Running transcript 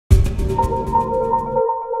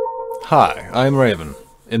Hi, I'm Raven.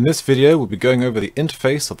 In this video we'll be going over the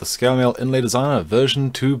interface of the ScaleMail Inlay Designer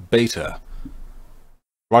version 2 beta.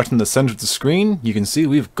 Right in the center of the screen you can see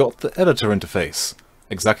we've got the editor interface.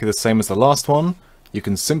 Exactly the same as the last one. You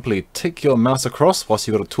can simply tick your mouse across whilst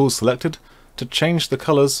you've got a tool selected to change the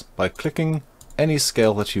colors by clicking any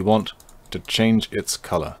scale that you want to change its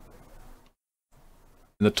color.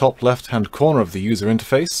 In the top left hand corner of the user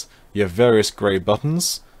interface you have various grey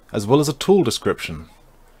buttons as well as a tool description.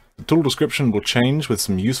 The tool description will change with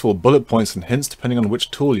some useful bullet points and hints depending on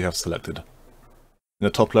which tool you have selected. In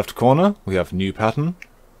the top left corner we have New Pattern,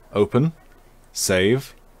 Open,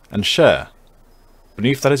 Save, and Share.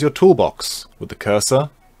 Beneath that is your toolbox with the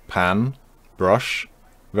cursor, pan, brush,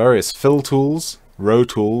 various fill tools, row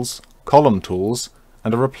tools, column tools,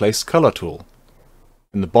 and a replace color tool.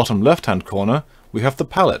 In the bottom left hand corner we have the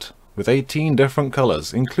palette with 18 different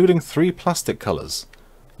colors, including 3 plastic colors.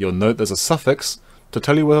 You'll note there's a suffix to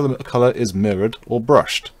tell you whether the colour is mirrored or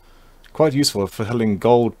brushed. Quite useful for telling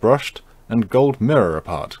gold brushed and gold mirror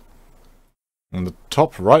apart. In the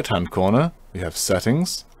top right hand corner we have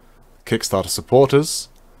Settings, Kickstarter Supporters,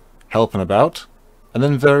 Help and About, and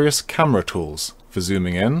then various camera tools for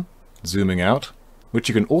zooming in, zooming out, which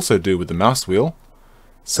you can also do with the mouse wheel,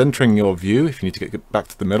 centering your view if you need to get back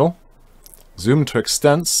to the middle, Zoom to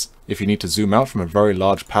Extents if you need to zoom out from a very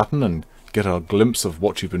large pattern and get a glimpse of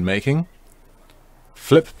what you've been making,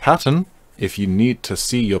 Flip Pattern if you need to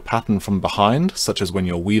see your pattern from behind, such as when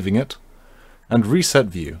you're weaving it, and Reset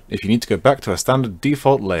View if you need to go back to a standard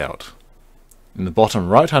default layout. In the bottom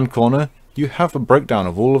right hand corner you have a breakdown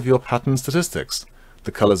of all of your pattern statistics,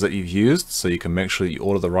 the colours that you've used so you can make sure that you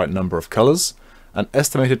order the right number of colours, an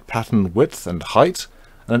estimated pattern width and height,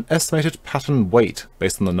 and an estimated pattern weight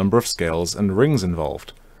based on the number of scales and rings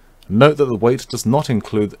involved. Note that the weight does not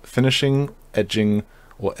include finishing, edging,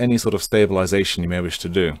 or any sort of stabilization you may wish to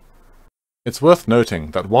do. It's worth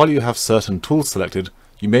noting that while you have certain tools selected,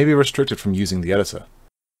 you may be restricted from using the editor.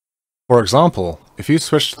 For example, if you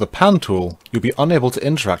switch to the pan tool, you'll be unable to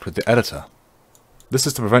interact with the editor. This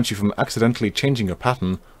is to prevent you from accidentally changing your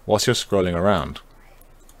pattern whilst you're scrolling around.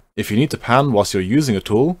 If you need to pan whilst you're using a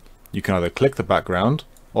tool, you can either click the background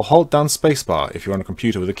or hold down spacebar if you're on a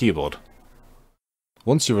computer with a keyboard.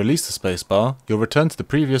 Once you release the spacebar, you'll return to the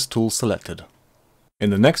previous tool selected. In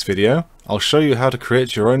the next video, I'll show you how to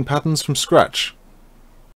create your own patterns from scratch.